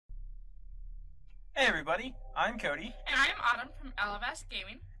Hey everybody, I'm Cody. And I'm Autumn from Alavas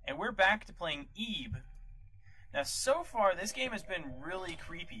Gaming. And we're back to playing Eve. Now so far this game has been really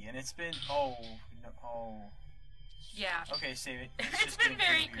creepy and it's been... Yeah. Okay, save it. It's been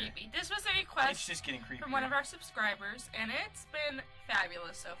very creepy. This was a request it's just getting creepy from one of our subscribers and it's been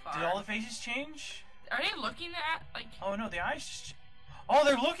fabulous so far. Did all the faces change? Are they looking at, like... Oh no, the eyes just... Oh,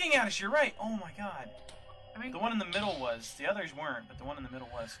 they're looking at us, you're right! Oh my god. I mean... The one in the middle was. The others weren't, but the one in the middle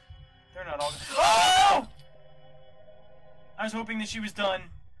was. They're not all... Oh! I was hoping that she was done.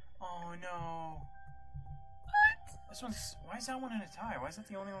 Oh no. What? This one's... Why is that one in a tie? Why is that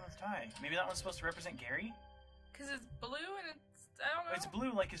the only one with a tie? Maybe that one's supposed to represent Gary? Because it's blue and it's... I don't know. It's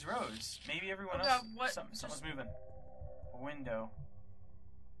blue like his rose. Maybe everyone Oh, else... God, what? Something's moving. A window.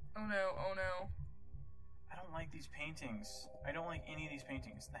 Oh no, oh no. I don't like these paintings. I don't like any of these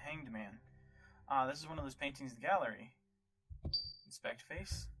paintings. The Hanged Man. This is one of those paintings in the gallery. Inspect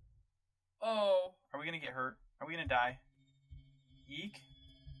face. Oh. Are we gonna get hurt? Are we gonna die? Yeek.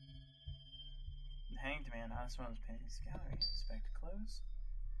 The Hanged Man. This is one of those paintings in the gallery. Inspect clothes.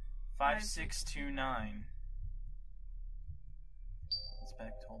 5629.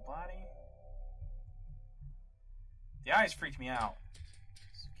 Inspect whole body. The eyes freaked me out.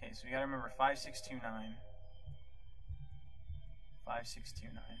 Okay, so we gotta remember 5629.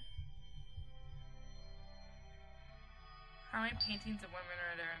 5629. How many paintings of women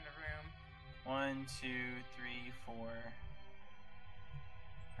are there in the room? 1, 2, 3, 4,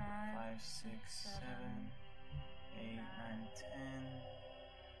 5, 6, 7, 8, 9, 10.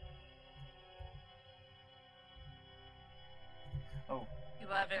 Oh.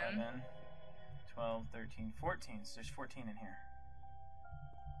 11. 12, 13, 14. So there's 14 in here.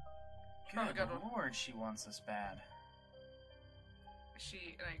 Probably Good got Lord, she wants us bad.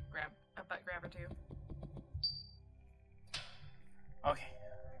 She, like, grab a butt grabber too. Okay,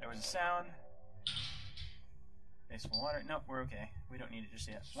 there was a sound. Baseball water. Nope, we're okay. We don't need it just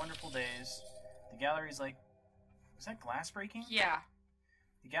yet. Wonderful days. The gallery's like... Was that glass breaking? Yeah.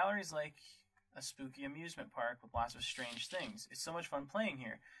 The gallery's like a spooky amusement park with lots of strange things. It's so much fun playing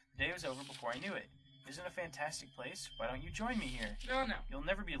here. The day was over before I knew it. Isn't it a fantastic place? Why don't you join me here? No, no. You'll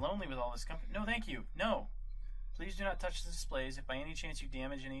never be lonely with all this company. No, thank you. No. Please do not touch the displays. If by any chance you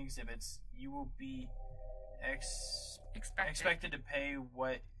damage any exhibits, you will be expected to pay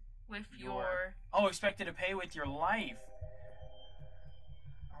what... With your... Oh, expected to pay with your life.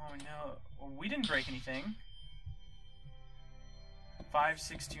 Oh, no. Well, we didn't break anything.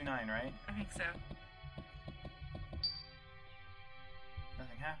 5629, right? I think so.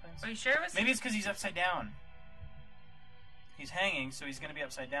 Nothing happens. Are you sure it was... Maybe it's because he's upside down. He's hanging, so he's going to be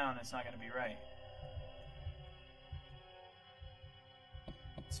upside down. It's not going to be right.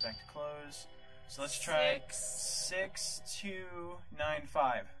 Inspect close. So let's try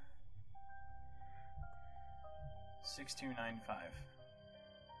 6295. 6295.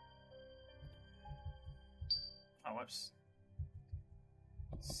 Oh, whoops.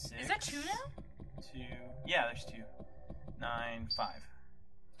 Is that 2 now? 2. Yeah, there's 2. 9 5.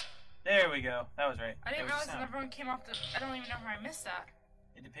 There we go. That was right. I didn't realize that everyone came off the... I don't even know how I missed that.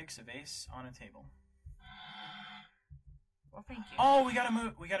 It depicts a vase on a table. Well, thank you. Oh, we gotta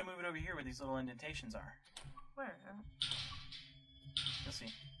move. We gotta move it over here where these little indentations are. Where? You'll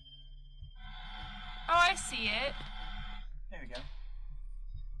see. Oh, I see it. There we go.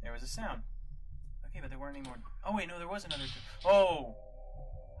 There was a sound. Okay, but there weren't any more. Oh wait, no, there was another. Oh,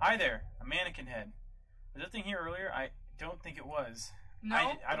 hi there. A mannequin head. Was that thing here earlier? I don't think it was. No,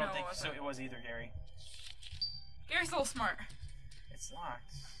 I don't no, think so. It was either, Gary. Gary's a little smart. It's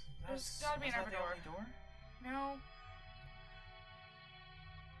locked. There's gotta be another door. No.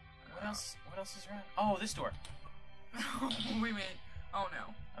 What else? What else is around? Oh, this door. Wait a minute. Oh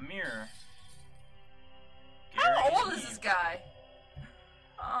no. A mirror. How old is this guy?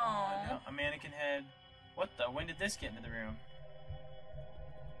 Oh. No. A mannequin head. What the? When did this get into the room?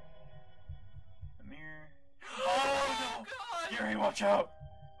 The mirror. Oh no! God. Gary, watch out!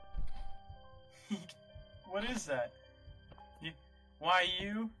 What is that? Why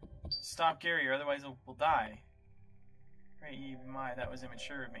you? Stop Gary, or otherwise we'll die. Great Eve, my, that was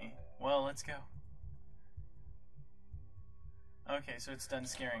immature of me. Well, let's go. Okay, so it's done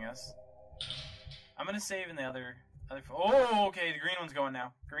scaring us. I'm gonna save in the other. Oh, okay, the green one's going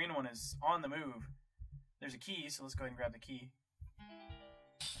now. Green one is on the move. There's a key, so let's go ahead and grab the key.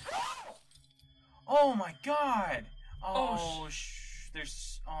 Oh my God! Oh,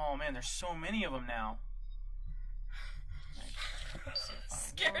 oh man, there's so many of them now.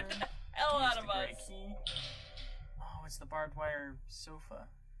 Scared the hell out of us. Oh, it's the barbed wire sofa.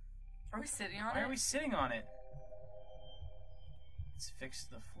 Are we sitting on it? Why are we sitting on it? It's fixed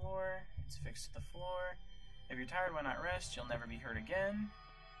to the floor. It's fixed to the floor. If you're tired, why not rest? You'll never be hurt again.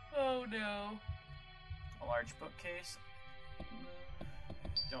 Oh no. A large bookcase.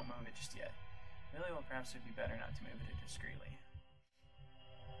 Don't move it just yet. Really? Well, perhaps it would be better not to move it discreetly.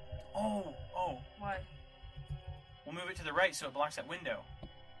 Oh! What? We'll move it to the right so it blocks that window.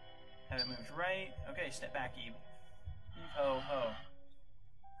 Have it moved right. Okay, step back, Eve. Ho, ho.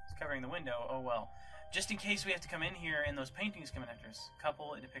 It's covering the window. Oh, well. Just in case we have to come in here and those paintings come in after us.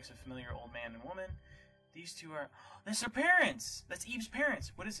 Couple, it depicts a familiar old man and woman. These two are... That's their parents! That's Eve's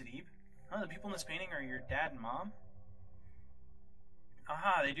parents! What is it, Eve? Oh, the people in this painting are your dad and mom?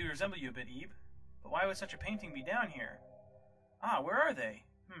 Aha, they do resemble you a bit, Eve. But why would such a painting be down here? Ah, where are they?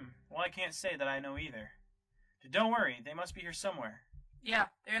 Well, I can't say that I know either. Don't worry, they must be here somewhere. Yeah,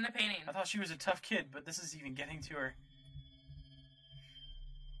 they're in the painting. I thought she was a tough kid, but this is even getting to her.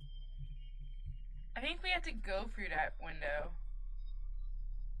 I think we have to go through that window.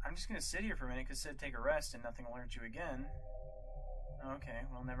 I'm just gonna sit here for a minute because it said take a rest and nothing will hurt you again. Okay,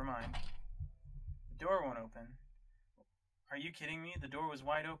 well, never mind. The door won't open. Are you kidding me? The door was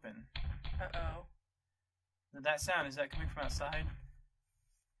wide open. Uh-oh. That sound, is that coming from outside?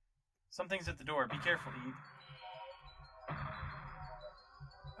 Something's at the door. Be careful, Eve.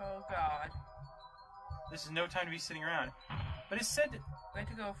 Oh, God. This is no time to be sitting around. But it said... We have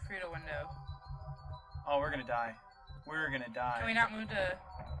to go through the window. Oh, we're gonna die. We're gonna die. Can we not move the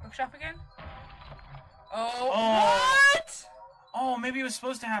bookshop again? Oh, what? Oh, maybe it was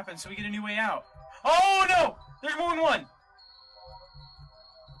supposed to happen, so we get a new way out. Oh, no! There's more than one!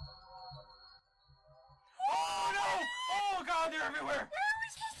 Oh, no! Oh, God, they're everywhere! Where are we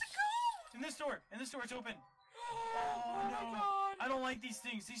supposed to go? In this door. In this door, it's open. Oh, no. my God. I don't like these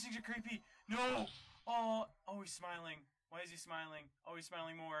things. These things are creepy. No! Oh, he's smiling. Why is he smiling? Oh, he's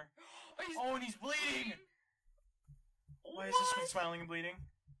smiling more. Oh, and he's bleeding! Why is this one smiling and bleeding?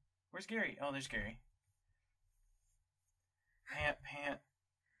 Where's Gary? Oh, there's Gary. Pant.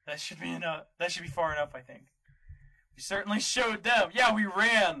 That should be enough. That should be far enough, I think. We certainly showed them. Yeah, we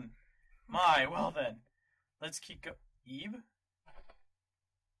ran. My, well then. Let's keep go. Eve?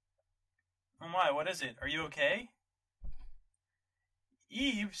 Oh my, what is it? Are you okay?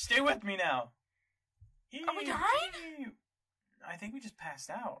 Eve, stay with me now. Eve, Are we dying? Eve. I think we just passed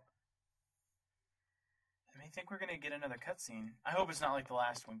out. I think we're gonna get another cutscene. I hope it's not like the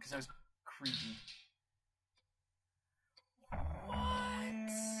last one, because that was creepy.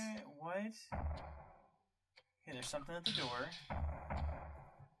 What? Okay, there's something at the door.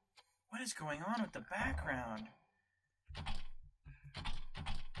 What is going on with the background?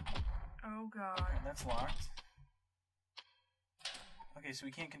 Oh, God. Okay, that's locked. Okay, so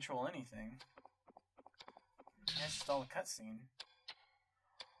we can't control anything. That's just all a cutscene.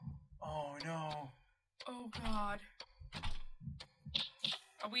 Oh, no. Oh, God.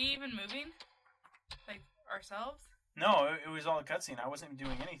 Are we even moving? Like, ourselves? No, it was all a cutscene. I wasn't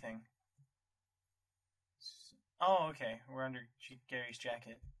doing anything. Oh, okay. We're under Gary's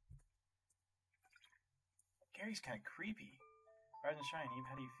jacket. Gary's kind of creepy. Rise and shine, Eve.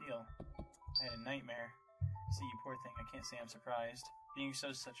 How do you feel? I had a nightmare. See, you poor thing. I can't say I'm surprised. Being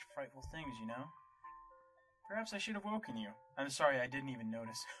so such frightful things, you know? Perhaps I should have woken you. I'm sorry, I didn't even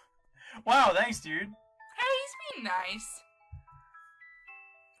notice. Wow, thanks, dude. Hey, he's being nice.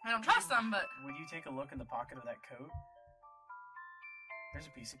 I don't trust him, but... Would you take a look in the pocket of that coat? There's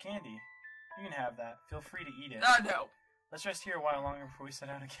a piece of candy. You can have that. Feel free to eat it. No. Let's rest here a while longer before we set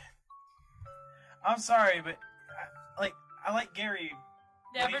out again. I'm sorry, but... I like Gary.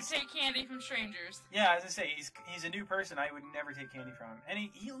 Never take candy from strangers. Yeah, as I say, he's a new person. I would never take candy from him. And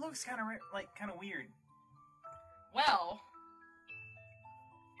he looks kind of weird. Well...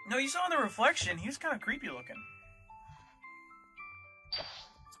 No, you saw in the reflection, he was kind of creepy looking.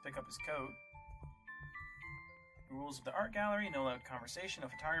 Let's pick up his coat. Rules of the art gallery: no loud conversation, no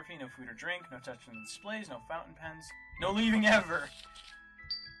photography, no food or drink, no touching the displays, no fountain pens, no leaving ever.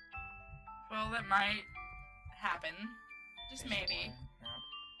 Well, that might happen. Just maybe. No.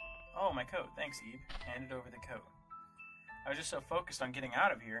 Oh, my coat. Thanks, Eve. Handed over the coat. I was just so focused on getting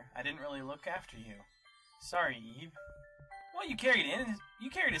out of here, I didn't really look after you. Sorry, Eve. Well, you carried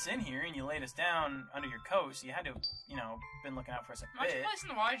us in here, and you laid us down under your coat, so you had to, been looking out for us a Why don't bit. you place in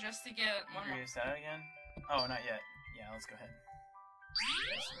the water just to get one more? Is that out again? Oh, not yet. Yeah, let's go ahead.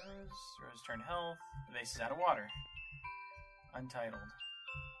 Yes, Rose turned health. The vase is out of water. Untitled.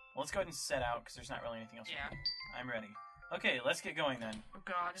 Well, let's go ahead and set out, because there's not really anything else. Yeah. I'm ready. Okay, let's get going then. Oh,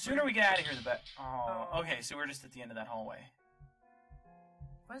 God. The sooner we get out of here, the better. Oh, okay, so we're just at the end of that hallway.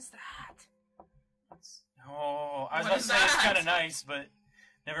 What is that? Oh, I was What about to is say it's that? kind of nice, but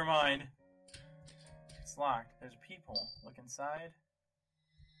never mind. It's locked. There's a peephole. Look inside.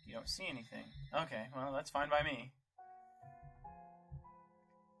 You don't see anything. Okay, well, that's fine by me.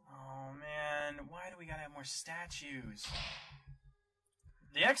 Oh, man. Why do we gotta have more statues?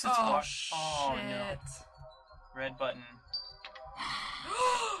 The exit's blocked. Oh, no. Red button.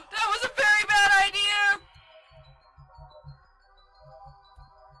 That was a very bad idea!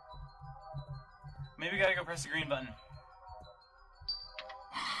 Maybe we gotta go press the green button.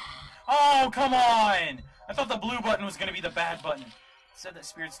 Oh, come on! I thought the blue button was gonna be the bad button. It said that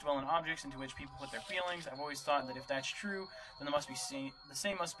spirits dwell in objects into which people put their feelings. I've always thought that if that's true, then the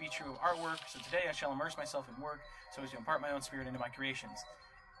same must be true of artwork. So today I shall immerse myself in work so as to impart my own spirit into my creations.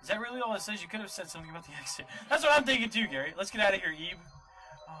 Is that really all it says? You could have said something about the exit. That's what I'm thinking too, Gary. Let's get out of here, Eve.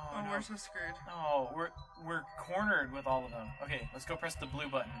 Oh, no. We're so screwed. Oh, we're cornered with all of them. Okay, let's go press the blue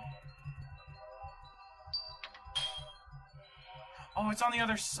button. Oh, it's on the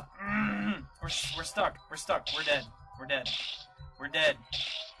other side. We're stuck. We're stuck. We're dead. We're dead. We're dead.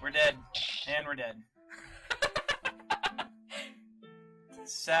 We're dead. And we're dead.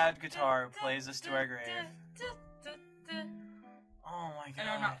 Sad guitar plays us to our grave. Oh my god. And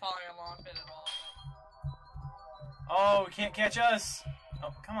I'm not following along a bit at all. Oh, can't catch us.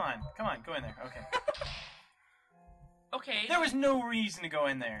 Oh, come on. Come on, go in there. Okay. Okay. There was no reason to go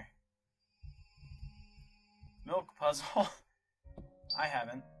in there. Milk puzzle. I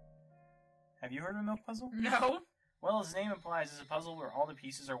haven't. Have you heard of a milk puzzle? No. Well, as the name implies, it's a puzzle where all the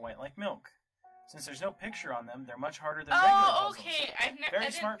pieces are white like milk. Since there's no picture on them, they're much harder than regular puzzles. Okay.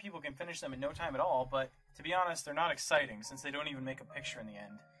 Very smart people can finish them in no time at all, but to be honest, they're not exciting since they don't even make a picture in the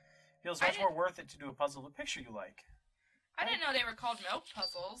end. It feels much more worth it to do a puzzle with a picture you like. I didn't know they were called milk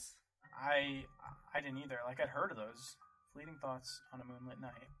puzzles. I didn't either. Like, I'd heard of those. Fleeting thoughts on a moonlit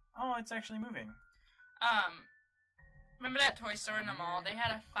night. Oh, it's actually moving. Remember that toy store in the mall? They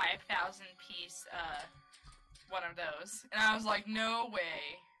had a 5,000 piece, one of those. And I was like, no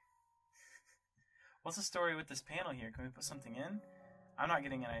way. What's the story with this panel here? Can we put something in? I'm not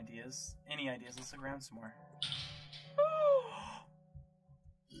getting any ideas. Let's look around some more.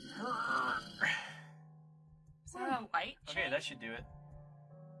 Is that a light chain? Okay, that should do it.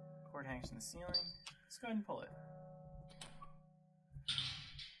 Cord hangs from the ceiling. Let's go ahead and pull it.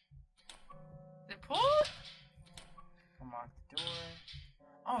 Is it pull? Unlock the door.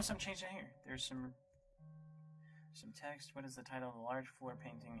 Oh, some change in here. There's some text. What is the title of the large floor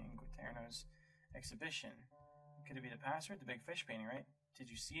painting in Guiterno's exhibition? Could it be the password? The big fish painting, right?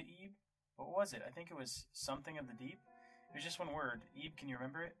 Did you see it, Ebe? What was it? I think it was something of the deep. It was just one word. Ebe, can you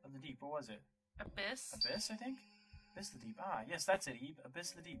remember it? Of the deep. What was it? Abyss. Abyss, I think? Abyss of the deep. Ah, yes, that's it, Ebe.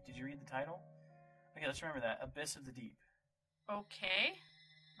 Abyss of the deep. Did you read the title? Okay, let's remember that. Abyss of the deep. Okay.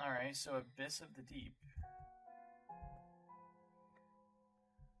 Alright, so Abyss of the deep.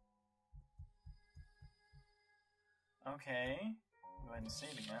 Okay. Go ahead and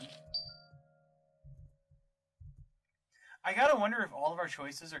save again. I gotta wonder if all of our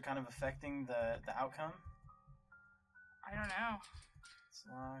choices are kind of affecting the outcome. I don't know. It's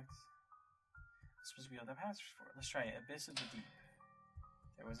locked. It's supposed to be what the password for. Let's try it. Abyss of the deep.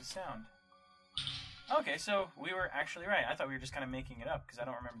 There was a sound. Okay, so we were actually right. I thought we were just kind of making it up because I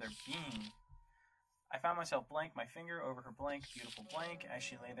don't remember there being. I found myself blank, my finger over her blank, beautiful blank, as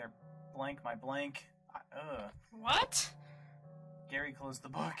she lay there blank, my blank. What? Gary closed the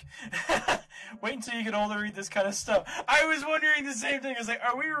book. Wait until you get older to read this kind of stuff. I was wondering the same thing. I was like,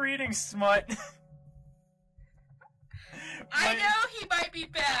 are we reading smut? I know he might be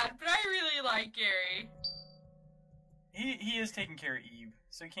bad, but I really like Gary. He is taking care of Eve,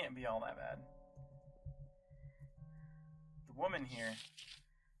 so he can't be all that bad. The woman here,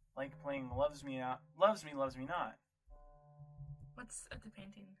 like playing Loves Me Not. What's at the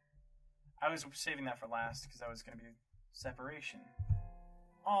painting? I was saving that for last because that was going to be separation.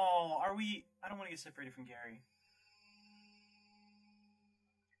 Oh, are we? I don't want to get separated from Gary.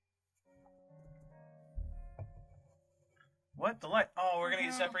 What? The light? Oh, we're going to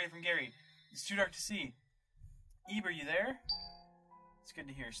get separated from Gary. It's too dark to see. Eve, are you there? It's good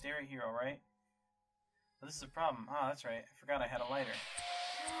to hear. Stay right here, alright? Well, this is a problem. Ah, that's right. I forgot I had a lighter.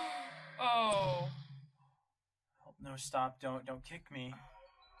 Oh. Oh, no, stop. Don't kick me.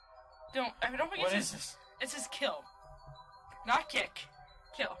 I don't think what is this? It says kill. Not kick.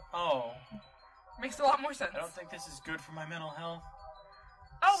 Kill. Oh. Makes a lot more sense. I don't think this is good for my mental health.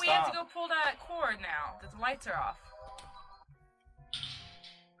 Oh, we have to go pull that cord now. The lights are off.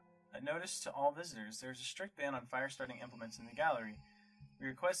 A notice to all visitors. There is a strict ban on fire-starting implements in the gallery. We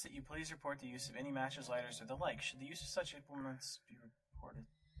request that you please report the use of any matches, lighters, or the like. Should the use of such implements be reported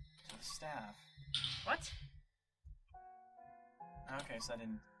to the staff? What? Okay, so I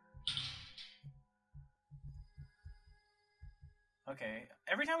didn't... Okay.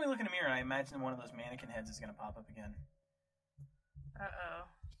 Every time we look in a mirror, I imagine one of those mannequin heads is gonna pop up again. Uh-oh.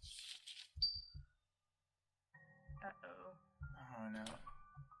 Uh-oh. Oh, no.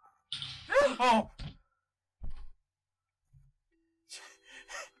 Oh!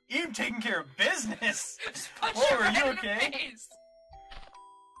 You taking care of business! Just punch Whoa, her are right you in the okay? face.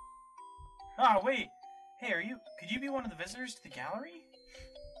 Ah, wait. Hey, could you be one of the visitors to the gallery?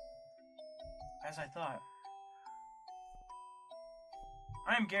 As I thought.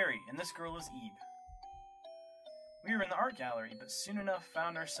 I'm Gary, and this girl is Eve. We were in the art gallery, but soon enough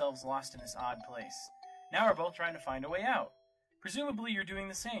found ourselves lost in this odd place. Now we're both trying to find a way out. Presumably you're doing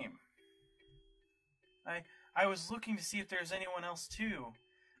the same. I was looking to see if there's anyone else too.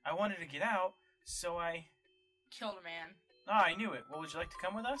 I wanted to get out, so I... Killed a man. Ah, I knew it. Well, would you like to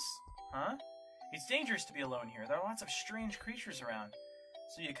come with us? Huh? It's dangerous to be alone here. There are lots of strange creatures around.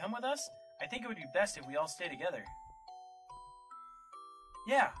 So you come with us? I think it would be best if we all stay together.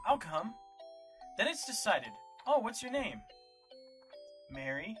 Yeah, I'll come. Then it's decided. Oh, what's your name?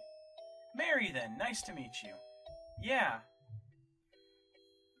 Mary? Mary, then. Nice to meet you. Yeah.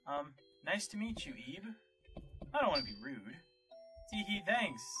 Nice to meet you, Eve. I don't want to be rude. Tee-hee,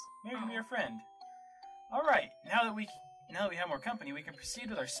 thanks. Mary can be our friend. Alright, now that we have more company, we can proceed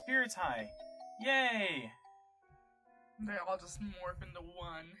with our spirits high. Yay! They all just morph into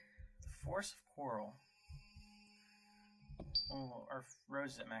one. The force of quarrel. Oh, our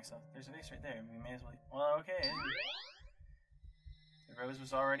rose is at max health. There's a vase right there. We may as well... Well, okay. The rose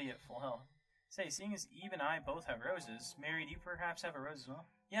was already at full health. Say, seeing as Eve and I both have roses, Mary, do you perhaps have a rose as well?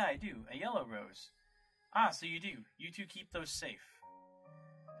 Yeah, I do. A yellow rose. Ah, so you do. You two keep those safe.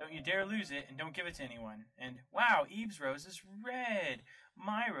 Don't you dare lose it, and don't give it to anyone. And, wow, Eve's rose is red.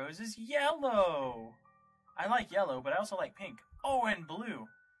 My rose is yellow. I like yellow, but I also like pink. Oh, and blue.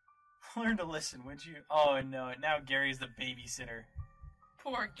 Learn to listen, would you? Oh, no. Now Gary's the babysitter.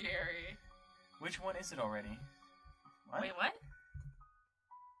 Poor Gary. Which one is it already? What? Wait, what?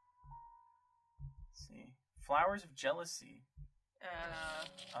 Let's see. Flowers of jealousy.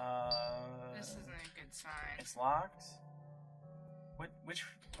 This isn't a good sign. It's locked.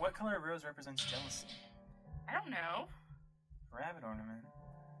 What color of rose represents jealousy? I don't know. Rabbit ornament.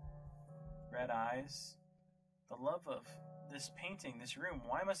 Red eyes. The love of this painting, this room.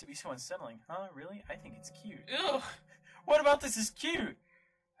 Why must it be so unsettling? Huh? Really? I think it's cute. Ugh. What about this is cute?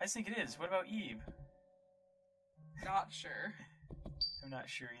 I think it is. What about Eve? Not sure. I'm not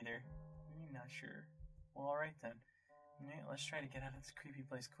sure either. I'm not sure. Well, alright then. Yeah, let's try to get out of this creepy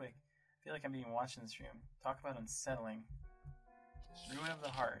place quick. I feel like I'm being watched in this room. Talk about unsettling. Ruin of the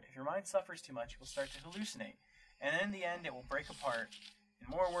heart. If your mind suffers too much, you will start to hallucinate. And in the end, it will break apart. And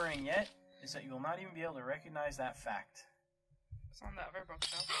more worrying yet, is that you will not even be able to recognize that fact. It's on the other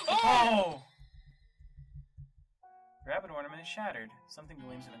bookshelf. Oh! Rabbit ornament is shattered. Something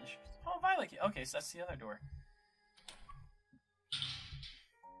gleams in the... Oh, violet key. Okay, so that's the other door.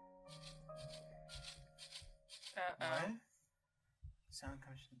 What? Sound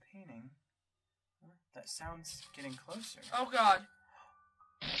comes from the painting. Huh? That sound's getting closer. Oh god.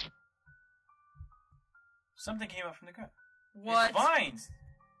 Something came up from the ground. What? It's vines!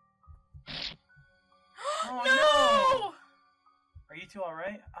 Oh No! Are you two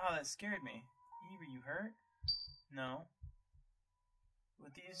alright? Ah, that scared me. Eve, are you hurt? No.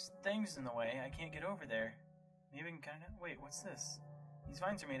 With these things in the way, I can't get over there. Maybe I can kinda... Wait, what's this? These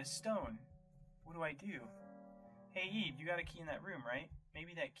vines are made of stone. What do I do? Hey Eve, you got a key in that room, right?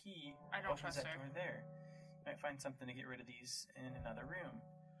 Maybe that key I don't opens trust that her. door there. You might find something to get rid of these in another room.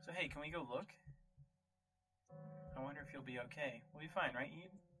 So hey, can we go look? I wonder if you'll be okay. We'll be fine, right,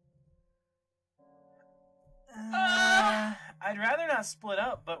 Eve? I'd rather not split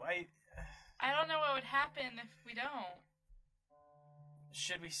up, but I don't know what would happen if we don't.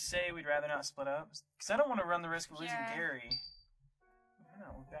 should we say we'd rather not split up? Because I don't want to run the risk of losing Yeah. Gary. I don't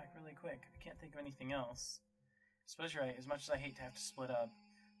know, we're back really quick. I can't think of anything else. I suppose you're right, as much as I hate to have to split up.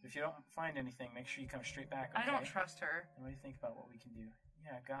 If you don't find anything, make sure you come straight back, okay? I don't trust her. And what do you think about what we can do?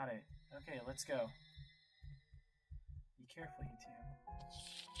 Yeah, got it. Okay, let's go. Be careful, you two.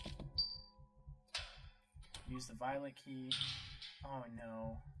 Use the violet key. Oh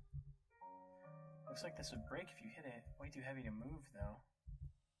no. Looks like this would break if you hit it. Way too heavy to move, though.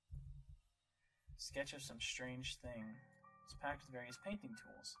 Sketch of some strange thing. It's packed with various painting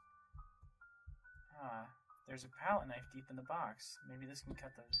tools. Ah, there's a palette knife deep in the box. Maybe this can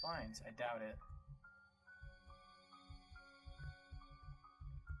cut those vines. I doubt it.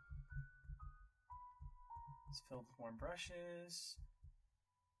 It's filled with more brushes.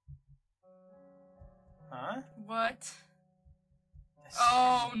 Huh? What?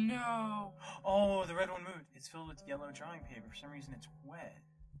 Oh no! Oh, the red one moved. It's filled with yellow drawing paper. For some reason, it's wet.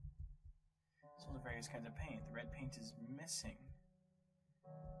 It's full of various kinds of paint. The red paint is missing.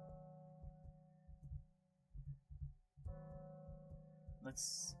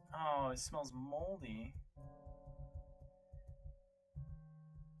 Let's... Oh, it smells moldy.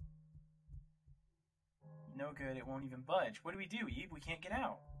 No good, it won't even budge. What do we do, Eve? We can't get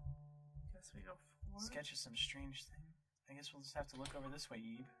out. Guess we go forward. Sketch is some strange thing. I guess we'll just have to look over this way,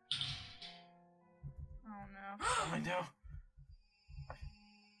 Eve. Oh no. Oh no.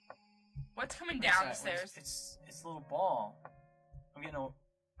 What's coming What down is the that? stairs? It's a little ball. I'm getting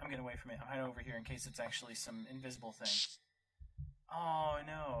away from it. I'm hiding over here in case it's actually some invisible thing. Oh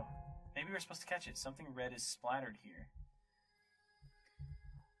no. Maybe we're supposed to catch it. Something red is splattered here.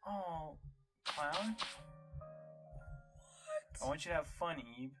 Oh, clown? I want you to have fun,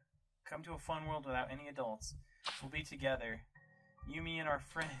 Eve. Come to a fun world without any adults. We'll be together. You, me, and our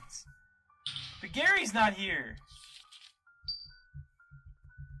friends. But Gary's not here!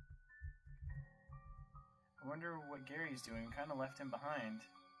 I wonder what Gary's doing. We kind of left him behind.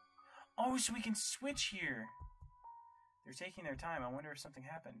 Oh, so we can switch here! They're taking their time. I wonder if something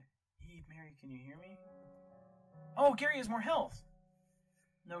happened. Eve, Mary, can you hear me? Oh, Gary has more health!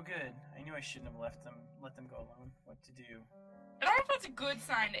 No good. I knew I shouldn't have let them go alone. What to do? I don't know if that's a good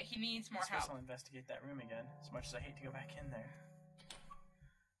sign that he needs more I suppose help. I'll investigate that room again, as much as I hate to go back in there.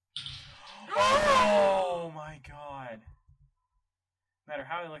 Oh my god. No matter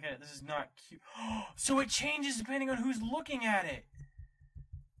how I look at it, this is not cute. So it changes depending on who's looking at it!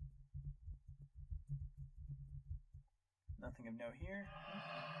 Nothing of note here.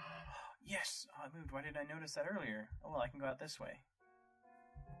 Yes! Oh, it moved. Why didn't I notice that earlier? Oh well, I can go out this way.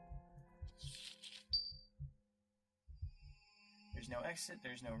 There's no exit,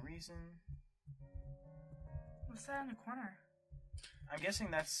 there's no reason. What's that in the corner? I'm guessing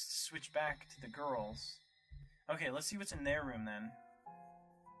that's switched back to the girls. Okay, let's see what's in their room then.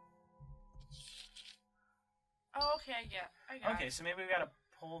 Oh, okay, I got Okay, it. so maybe we gotta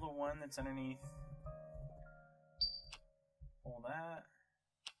pull the one that's underneath. Pull that.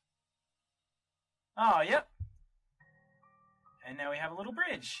 Oh, yep. And now we have a little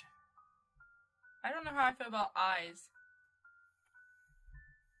bridge. I don't know how I feel about eyes.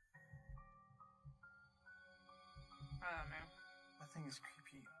 I don't know. That thing is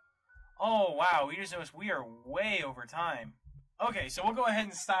creepy. Oh, wow, we just noticed we are way over time. Okay, so we'll go ahead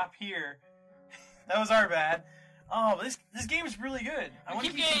and stop here. That was our bad. Oh, but this game is really good. I want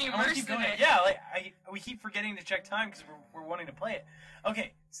to getting immersed in it. Yeah, like we keep forgetting to check time because we're wanting to play it.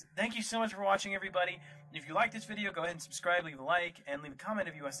 Okay, so thank you so much for watching, everybody. If you like this video, go ahead and subscribe, leave a like, and leave a comment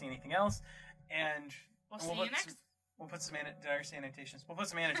if you want to see anything else. And We'll see you next. We'll put some did I say annotations? We'll put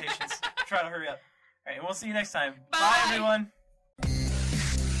some annotations. Try to hurry up. All right, and we'll see you next time. Bye everyone.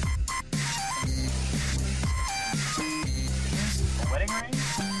 A wedding ring?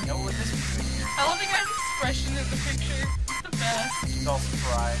 No, what would this be doing here? I love the guy's expression in the picture. It's the best. He's all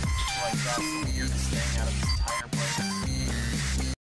surprised. Like, that's the weirdest thing out of this